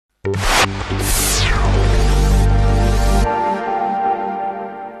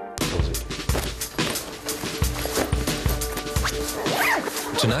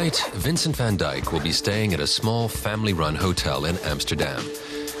Tonight, Vincent van Dijk will be staying at a small family-run hotel in Amsterdam.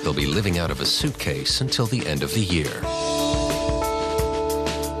 He'll be living out of a suitcase until the end of the year.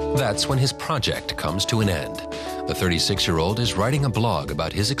 That's when his project comes to an end. The 36-year-old is writing a blog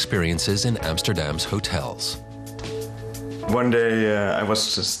about his experiences in Amsterdam's hotels. One day I was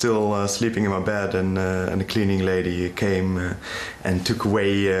still sleeping in my bed, and the cleaning lady came and took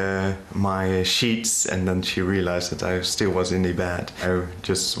away my sheets, and then she realized that I still was in the bed. I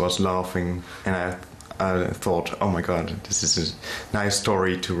just was laughing, and I thought, oh my God, this is a nice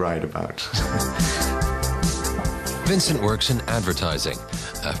story to write about. Vincent works in advertising.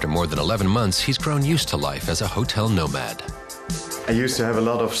 After more than 11 months, he's grown used to life as a hotel nomad. I used to have a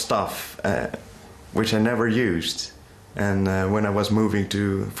lot of stuff which I never used. And when I was moving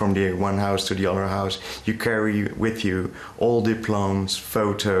from the one house to the other house, you carry with you all diplomas,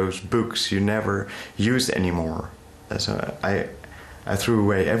 photos, books you never use anymore. So I threw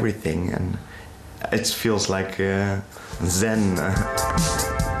away everything, and it feels like Zen.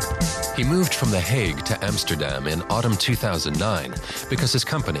 He moved from The Hague to Amsterdam in autumn 2009 because his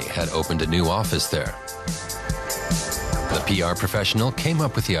company had opened a new office there. The PR professional came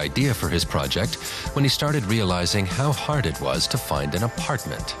up with the idea for his project when he started realizing how hard it was to find an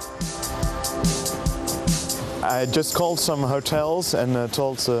apartment. I just called some hotels and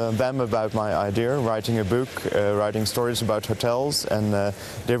told them about my idea, writing a book, writing stories about hotels, and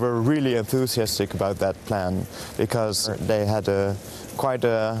they were really enthusiastic about that plan because they had quite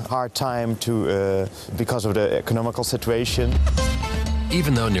a hard time because of the economical situation.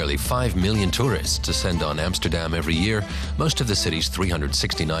 Even though nearly 5 million tourists descend on Amsterdam every year, most of the city's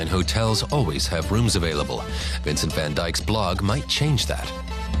 369 hotels always have rooms available. Vincent van Dijk's blog might change that.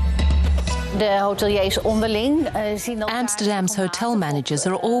 Amsterdam's hotel managers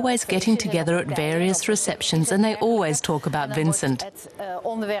are always getting together at various receptions, and they always talk about Vincent.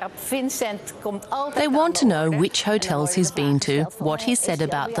 They want to know which hotels he's been to, what he said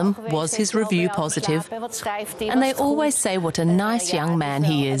about them, was his review positive, and they always say what a nice young man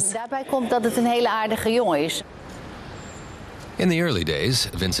he is. In the early days,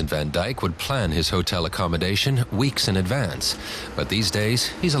 Vincent van Dijk would plan his hotel accommodation weeks in advance. But these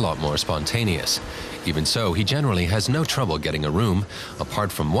days, he's a lot more spontaneous. Even so, he generally has no trouble getting a room,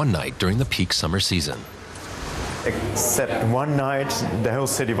 apart from one night during the peak summer season. Except one night, the whole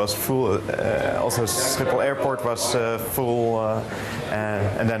city was full. Also, Schiphol Airport was full.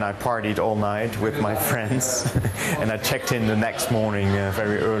 And then I partied all night with my friends. And I checked in the next morning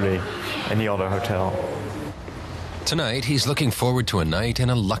very early in the other hotel. Tonight, he's looking forward to a night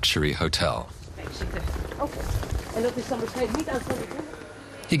in a luxury hotel.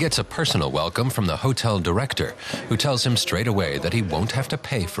 He gets a personal welcome from the hotel director, who tells him straight away that he won't have to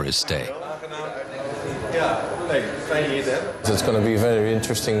pay for his stay. It's going to be a very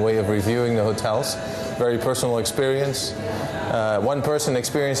interesting way of reviewing the hotels. Very personal experience. One person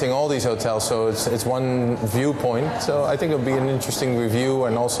experiencing all these hotels, so it's one viewpoint. So I think it'll be an interesting review,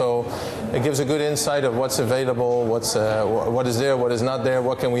 and also it gives a good insight of what's available, what is there, what is not there,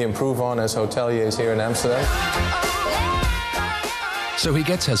 what can we improve on as hoteliers here in Amsterdam. So he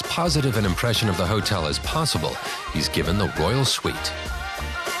gets as positive an impression of the hotel as possible. He's given the royal suite.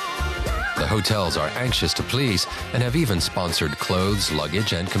 The hotels are anxious to please and have even sponsored clothes,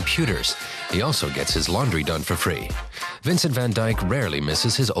 luggage, and computers. He also gets his laundry done for free. Vincent van Dijk rarely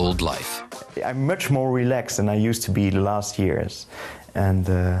misses his old life. I'm much more relaxed than I used to be the last years. And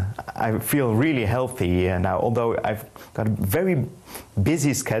I feel really healthy now. Although I've got a very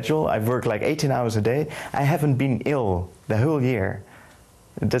busy schedule, I've worked like 18 hours a day, I haven't been ill the whole year.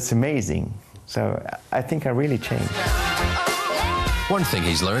 That's amazing. So I think I really changed. One thing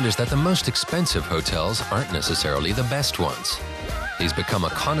he's learned is that the most expensive hotels aren't necessarily the best ones. He's become a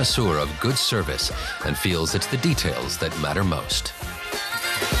connoisseur of good service and feels it's the details that matter most.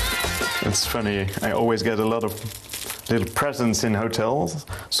 It's funny, I always get a lot of little presents in hotels,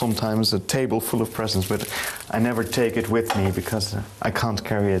 sometimes a table full of presents, but I never take it with me because I can't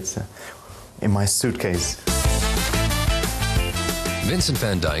carry it in my suitcase. Vincent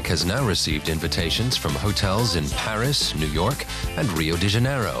van Dijk has now received invitations from hotels in Paris, New York, and Rio de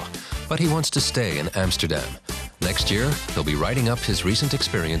Janeiro, but he wants to stay in Amsterdam. Next year, he'll be writing up his recent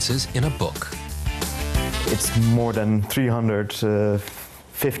experiences in a book. It's more than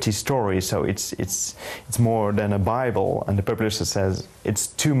 350 stories, so it's more than a Bible, and the publisher says it's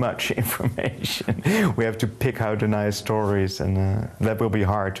too much information. We have to pick out the nice stories, and that will be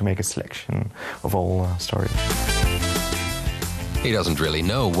hard to make a selection of all stories. He doesn't really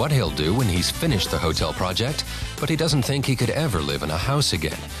know what he'll do when he's finished the hotel project, but he doesn't think he could ever live in a house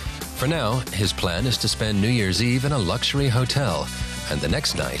again. For now, his plan is to spend New Year's Eve in a luxury hotel and the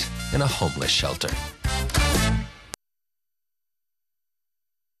next night in a homeless shelter.